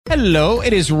Hello,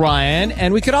 it is Ryan,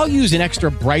 and we could all use an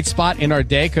extra bright spot in our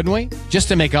day, couldn't we? Just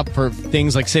to make up for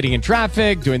things like sitting in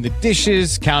traffic, doing the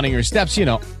dishes, counting your steps,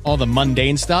 all the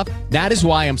mundane stuff. That is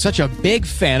why I'm such a big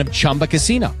fan of Chumba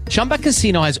Casino. Chumba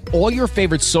Casino has all your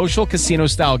favorite social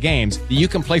casino-style games that you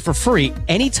can play for free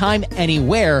anytime,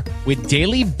 anywhere with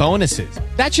daily bonuses.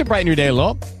 That should brighten your day a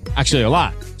little. Actually, a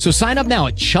lot. So sign up now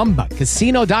at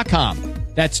ChumbaCasino.com.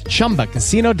 That's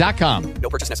ChumbaCasino.com. No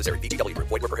purchase necessary. VGW Group.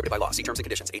 Void where prohibited by law. See terms and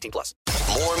conditions. 18+.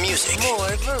 More music. More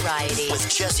variety. With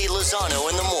Jesse Lozano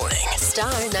in the morning. Star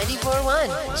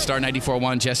 94.1. Star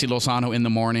 94.1, Jesse Lozano in the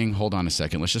morning. Hold on a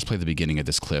second. Let's just play the beginning of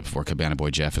this clip where Cabana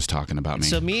Boy Jeff is talking about me.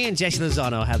 So me and Jesse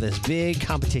Lozano have this big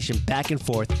competition back and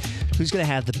forth. Who's going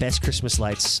to have the best Christmas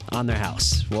lights on their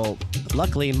house? Well,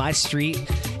 luckily, my street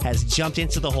has jumped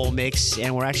into the whole mix,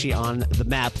 and we're actually on the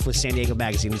map with San Diego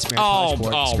Magazine. It's all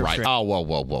right. Oh, whoa.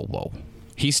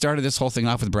 He started this whole thing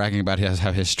off with bragging about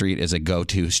how his street is a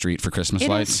go-to street for Christmas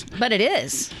lights. But it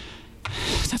is.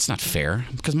 That's not fair,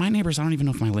 because my neighbors, I don't even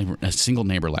know if a single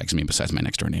neighbor likes me besides my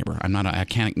next door neighbor. I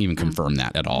can't even confirm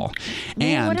that at all.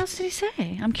 Well, what else did he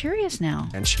say? I'm curious now.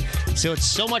 So it's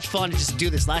so much fun to just do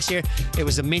this. Last year, it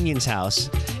was a Minions house,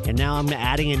 and now I'm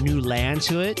adding a new land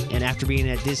to it. And after being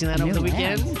at Disneyland over the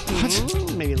weekend,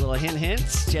 maybe a little hint.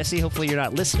 Jesse, hopefully you're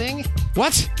not listening.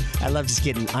 What? I love just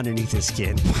getting underneath his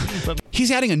skin.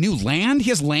 He's adding a new land? He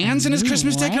has lands in his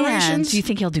Christmas decorations? Do you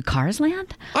think he'll do Cars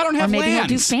Land? I don't have Or maybe lands.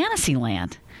 he'll do Fantasy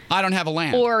Land. I don't have a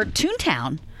land. Or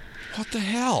Toontown. What the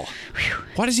hell?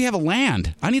 Why does he have a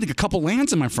land? I need a couple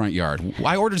lands in my front yard.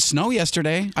 I ordered snow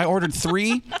yesterday. I ordered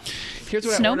 3. Here's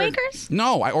what Snowmakers?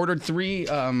 No, I ordered 3,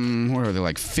 what are they,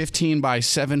 like 15 by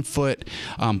 7 foot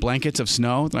blankets of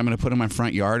snow that I'm going to put in my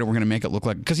front yard, and we're going to make it look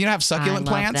like, because I have succulent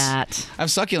plants. That. I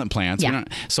have succulent plants. Yeah.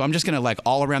 So I'm just going to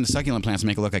all around the succulent plants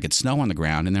make it look like it's snow on the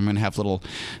ground, and then I'm going to have little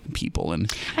people. And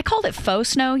I called it faux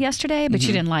snow yesterday, but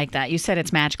you didn't like that. You said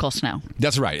it's magical snow.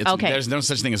 That's right. Okay. There's no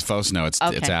such thing as faux snow. It's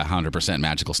 100%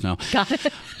 magical snow. Got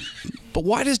it. But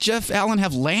why does Jeff Allen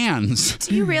have lands?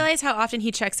 Do you realize how often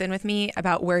he checks in with me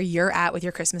about where you're at with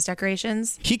your Christmas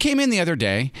decorations? He came in the other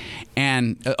day,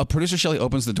 and a producer Shelley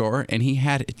opens the door, and he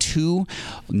had 2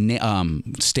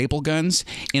 staple guns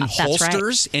in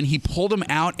holsters, and he pulled them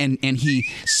out, and he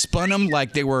spun them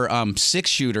like they were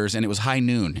 6-shooters, and it was high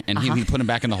noon, and he put them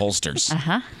back in the holsters.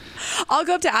 I'll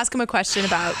go up to ask him a question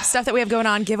about stuff that we have going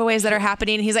on, giveaways that are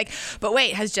happening, and he's like, but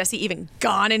wait, has Jesse even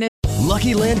gone in?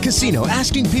 Lucky Land Casino,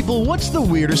 asking people, what's the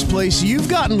weirdest place you've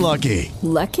gotten lucky?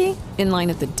 Lucky? In line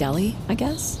at the deli, I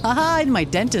guess? Aha, in my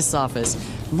dentist's office.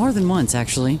 More than once,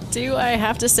 actually. Do I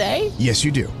have to say? Yes,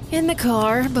 you do. In the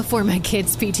car before my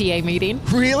kids' PTA meeting.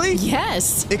 Really?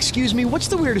 Yes. Excuse me, what's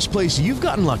the weirdest place you've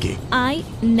gotten lucky? I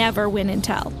never win and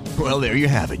tell. Well, there you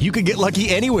have it. You can get lucky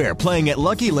anywhere, playing at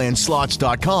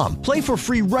LuckyLandSlots.com. Play for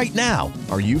free right now.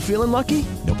 Are you feeling lucky?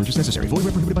 No purchase necessary. Void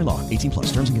where prohibited by law. 18+.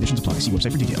 Terms and conditions apply. See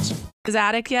website for details. His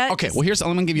attic yet? Okay, well,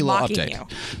 I'm going to give you a little update.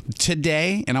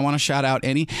 Today, and I want to shout out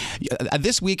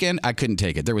this weekend, I couldn't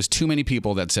take it. There was too many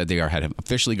people that said they had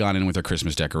officially gone in with their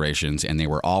Christmas decorations, and they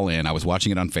were all in. I was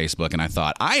watching it on Facebook, and I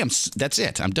thought, that's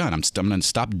it. I'm done. I'm going to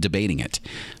stop debating it.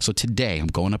 So today, I'm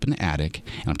going up in the attic,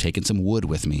 and I'm taking some wood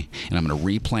with me, and I'm going to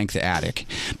replank the attic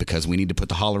because we need to put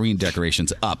the Halloween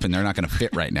decorations up, and they're not going to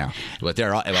fit right now. But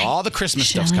all the Christmas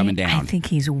stuff's coming down. I think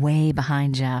he's way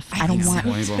behind Jeff. I don't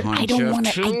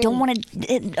want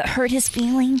to hurt his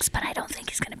feelings, but I don't think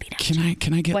he's going to beat him.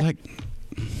 Can I get what?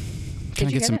 Can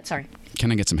I get some? Sorry.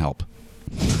 Can I get some help?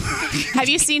 Have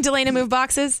you seen Delana move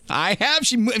boxes? I have.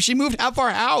 She moved out of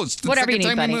our house. Whatever you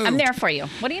need, buddy. I'm there for you.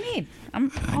 What do you need?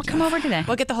 I'll come over today.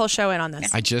 We'll get the whole show in on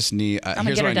this. I just need. I'm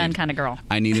a get her done kind of girl.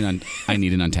 I need an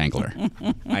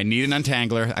untangler. I need an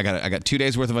untangler. I got 2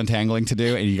 days worth of untangling to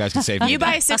do, and you guys can save me. You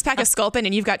buy a 6-pack of Sculpin,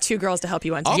 and you've got 2 girls to help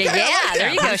you untangle. Okay, yeah,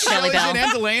 there you go, Shelley Bell.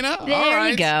 And Delana. There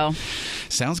you go.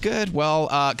 Sounds good. Well,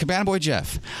 Cabana Boy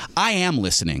Jeff, I am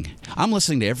listening. I'm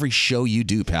listening to every show you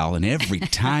do, pal, and every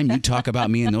time you talk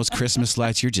about me and those Christmas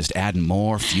lights, you're just adding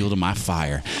more fuel to my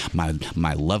fire,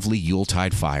 my lovely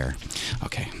Yuletide fire.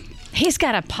 Okay. He's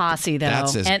got a posse, though.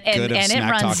 That's as and, good of and smack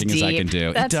it runs talking deep. as I can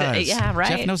do. That's it does. Yeah, right.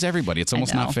 Jeff knows everybody. It's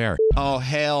almost not fair. Oh,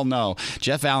 hell no.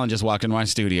 Jeff Allen just walked into my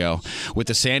studio with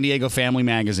the San Diego Family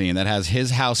Magazine that has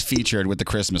his house featured with the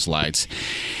Christmas lights.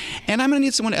 And I'm going to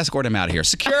need someone to escort him out of here.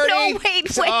 Security! Oh,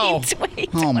 no, wait.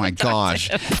 Oh, my gosh.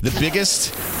 The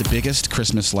biggest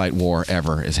Christmas light war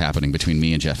ever is happening between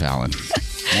me and Jeff Allen.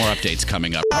 More updates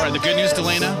coming up. All right, the good news,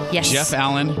 Delana. Yes. Jeff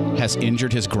Allen has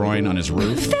injured his groin on his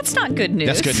roof. That's not good news.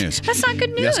 That's good news. That's not good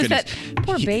news. That's good that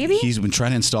poor baby. He's been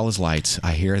trying to install his lights.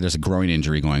 I hear there's a groin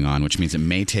injury going on, which means it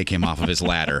may take him off of his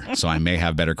ladder. So I may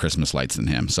have better Christmas lights than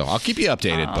him. So I'll keep you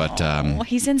updated. But Well,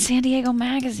 he's in San Diego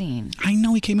Magazine. I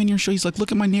know he came in your show. He's like,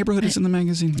 look at my neighborhood. It's in the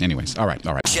magazine. Anyways, all right.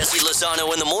 Jesse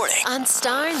Lozano in the morning. On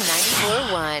Star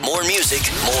 94.1. More music,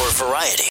 more variety.